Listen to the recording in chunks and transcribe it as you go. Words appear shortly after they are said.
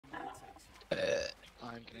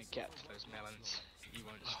get those melons, you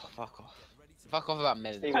won't stop. Fuck off. Fuck off about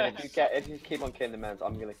melons. Steven, if you keep on killing the melons,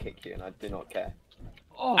 I'm gonna kick you, and I do not care.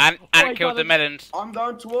 Oh, And killed the melons. I'm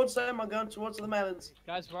going towards them. I'm going towards the melons.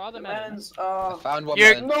 guys, where are the The melons? melons. I found one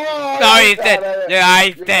You- melon. No, he's dead. Yeah,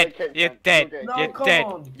 he's dead. You're dead. No, You're come dead.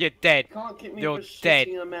 on. You're dead. You can't keep me You're for dead.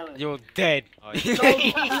 shooting a melon. You're dead. I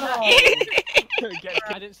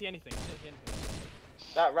didn't see anything.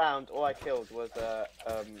 That round, all I killed was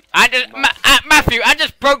I just, Matthew, I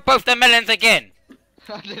just broke both the melons again.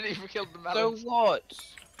 I didn't even kill the So melons. what?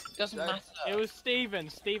 Doesn't No. matter. It was Steven.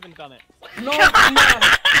 Steven done it. No, no.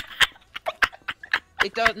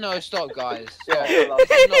 It does. No, stop, guys. Yeah, Stop.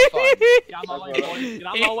 It's not fun. Get out of my way, boys. Get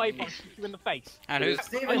out of my way, boys. Shoot you in the face. And who's? Are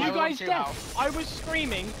Steven, you I guys want deaf? to I was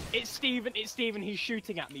screaming, it's Steven, he's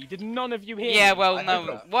shooting at me. Did none of you hear Yeah, me? well,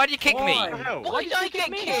 no. Why'd you kick me? Why? Why did I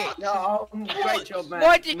get kicked? No, great job, man.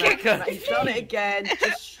 Why'd you Matt, kick us? Matt, you've done it again.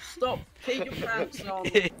 Just stop. Keep your pants on.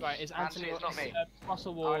 Right, is Anthony, It's not me.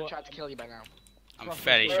 Russell I War. would have tried to kill you by now. I'm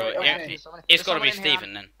fairly sure. Okay. It's got to be There's someone in here.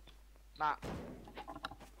 Stephen then. Matt,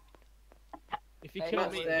 If you Hey, kill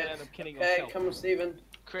Matt's me, you'll there. end up killing Okay, yourself. come on, Steven.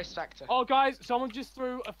 Chris Vector. Oh, guys, someone just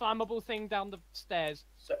threw a flammable thing down the stairs.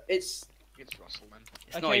 So it's. It's Russell, man.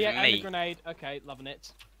 It's okay, not even yeah, and a me. grenade. Okay, loving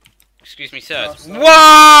it. Excuse me, sir. Oh, sorry.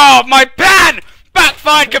 Whoa! My plan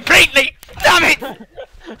backfired completely. Damn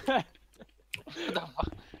it!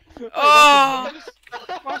 Oh!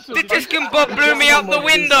 Russell, The did you- discount bob blew me out the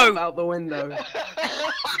window. Out the window.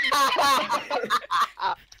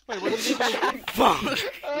 Wait, what did you do? Fuck!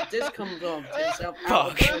 This comes on. It's out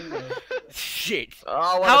Fuck. the window. Shit!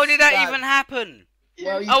 Oh, what How a did that stab. even happen?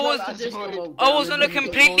 Well, you I got was- the disco ball I down was on a and then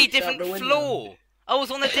you got completely launched out different the window. floor. I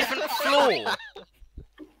was on a different floor.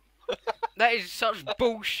 That is such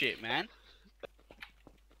bullshit, man.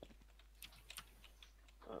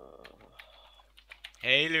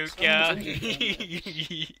 Hey, Luca.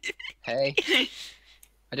 Hey.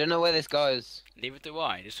 I don't know where this goes. Neither do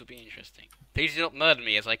I. This will be interesting. Please do not murder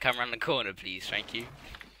me as I come around the corner, please. Thank you.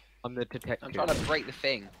 I'm the detective. I'm trying to break the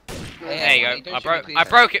thing. There Hey, you don't go. shoot me, please. I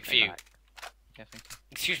broke it for you. Yeah, thank you.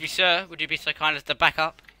 Excuse me, sir. Would you be so kind as to back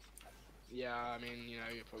up? Yeah, I mean, you know,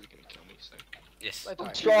 you're probably gonna kill me, so. Yes. Let I'm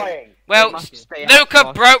die. trying. Well, must stay Luca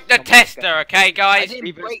out, broke the boss. tester, okay, I guys? didn't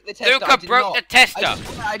Even- break the tester. I Luca did broke not. the tester. I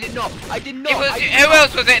swear I did not. I did not. It was, I did who not.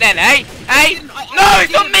 else was it then, eh? Hey? didn't- I- No, I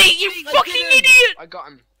it's not didn't. me, you I fucking didn't. idiot! I got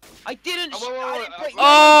him. I didn't. Oh, wait, I wait, didn't wait, break the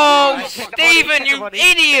Oh, tester. Stephen, you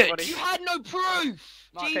idiot! You had no proof.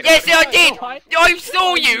 Mark, Jesus Yes, I Christ. did! I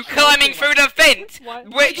saw you climbing through the vent, Why- I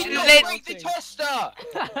which did not led... break the tester.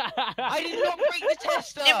 I did not break the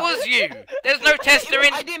tester. It was you! There's no tester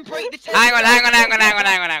in... I didn't break the tester. Hang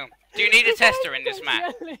on. Do you need a tester in this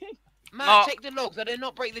map? Matt, Mark- check the logs. I did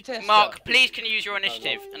not break the tester. Mark, please can you use your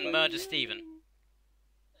initiative and murder Stephen?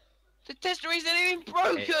 The tester isn't even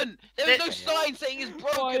broken. There is no sign saying it's Why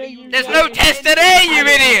are broken. you There's yelling? no tester there, you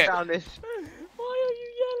idiot! Found this. Why are you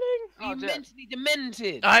yelling? Are you Oh, dear. mentally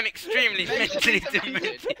demented? I'm extremely mentally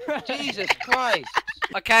demented. Jesus Christ.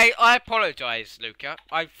 Okay, I apologise, Luca.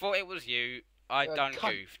 I thought it was you. I You're a done cunt.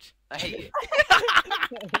 goofed. I hate you.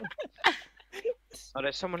 Oh,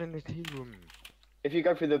 there's someone in the tea room. If you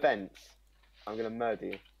go through the vents, I'm gonna murder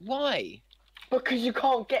you. Why? Because you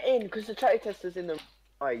can't get in, because the traitor tester's in the...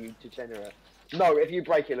 Oh, you degenerate. No, if you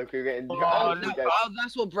break it, look, you're getting... Oh, no. Oh,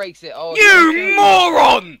 that's what breaks it. Oh, You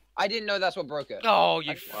moron! I didn't know that's what broke it. Oh,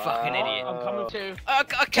 you fucking idiot. I'm coming too.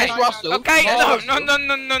 Okay, Test Russell. okay, Test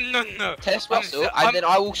no. Test I'm Russell, so- and then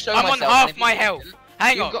I will show I'm on myself. half and if my he's health. innocent-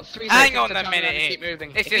 Hang You've on, got 3 hang seconds on to a turn around minute and here. keep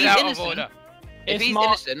moving. This If is he's out of innocent- order. If It's he's Mark.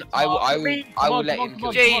 innocent, I will Come on, let come him on, kill come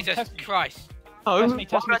on. you. Jesus test me. Christ. Test me.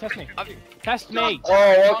 Test me. Test me.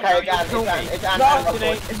 Oh, okay, Dan, it's Dan, Anthony.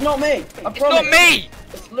 It's not me. I It's promise. not me!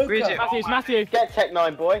 It's Luca. Where is it? Matthew, Matthew. Get Tech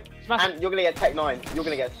 9, boy. It's Matthew. And you're gonna get Tech 9. You're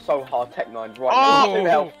gonna get so hard Tech 9 right Oh. now. 2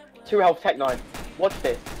 health. 2 health Tech 9. Watch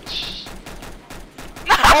this.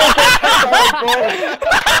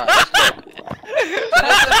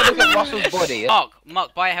 Let's have a look at Russell's body.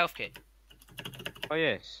 Mark, buy a health kit. Oh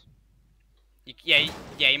yes. You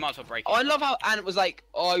might as well break Oh, I it. love how Ant was like,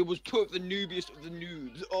 oh, I was put the noobiest of the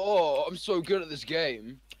noobs. Oh, I'm so good at this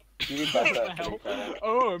game. You need better, to be What the fair. hell?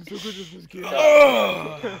 Oh, I'm so good at this game.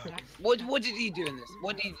 What did he do in this?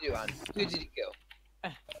 What did he do, Ant? Who did he kill?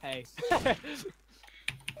 Hey.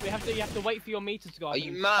 You have to wait for your meter to go up. Are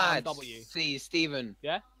you and mad? W. Please, Steven.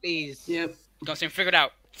 Yeah? Please. Yep. Got Stephen figured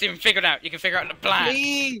out. Stephen figured out. You can figure out the plan.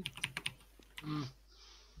 Please.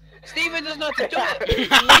 Steven does not have to do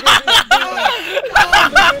it.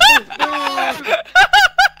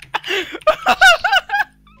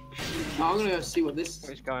 I'm gonna go see what this is.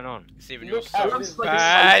 What's going on? Stephen, you're Look how so this-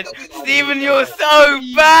 bad. Stephen, you're so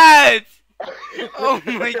bad. Oh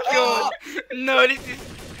my god! No, this is.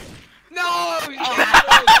 No!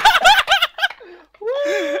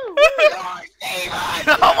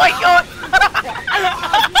 Oh my god!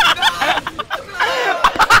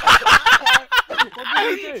 What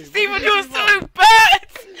did you do? Steven, you're so bad!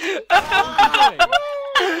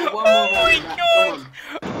 One Oh more. my Come god!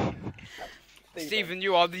 on. Steven,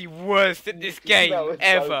 you are the worst at this game That was so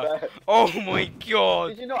ever. bad. Oh my god!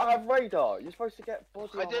 Did you not have radar? You're supposed to get body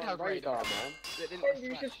I did armor have and radar. man. It didn't Then you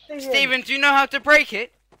reflect. should see him. Steven, do you know how to break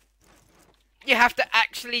it? You have to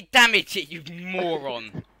actually damage it, you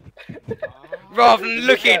moron. Rather than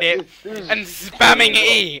looking at it and spamming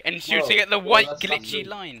E and shooting at the white that's glitchy something.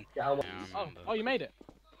 line. Yeah, I want- Oh, you made it.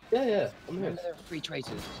 yeah. I'm here. There are 3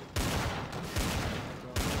 traitors.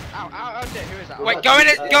 Ow, ow, shit, who is that? Wait, go in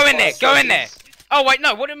there, go in there, go in there. Oh wait,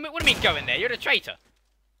 no, what do you mean go in there? You're the traitor.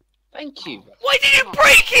 Thank you. Why did you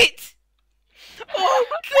break it? Oh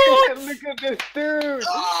god! Look at this dude!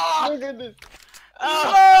 Ah! Look at this!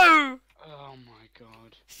 No! Oh my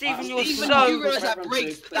god. Steven, you're Steven, so you realise that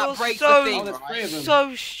breaks you're the so thing, Oh, there's 3 of them.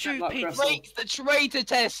 so stupid. Russell. breaks the traitor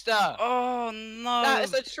tester! Oh no! That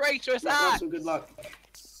is a traitorous Look, act! Russell, good luck.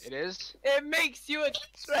 It is? It makes you a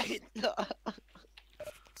traitor!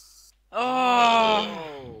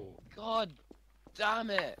 Oh! God damn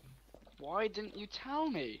it! Why didn't you tell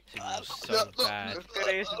me? You're so bad.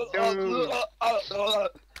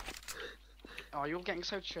 Oh, you're getting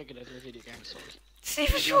so triggered over a video game, sorry.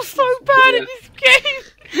 Steven, you're so bad at this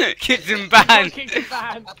game. Kicked him banned. Kicked his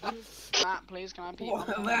ban. Matt, please, can I be?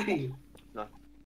 What are they? No.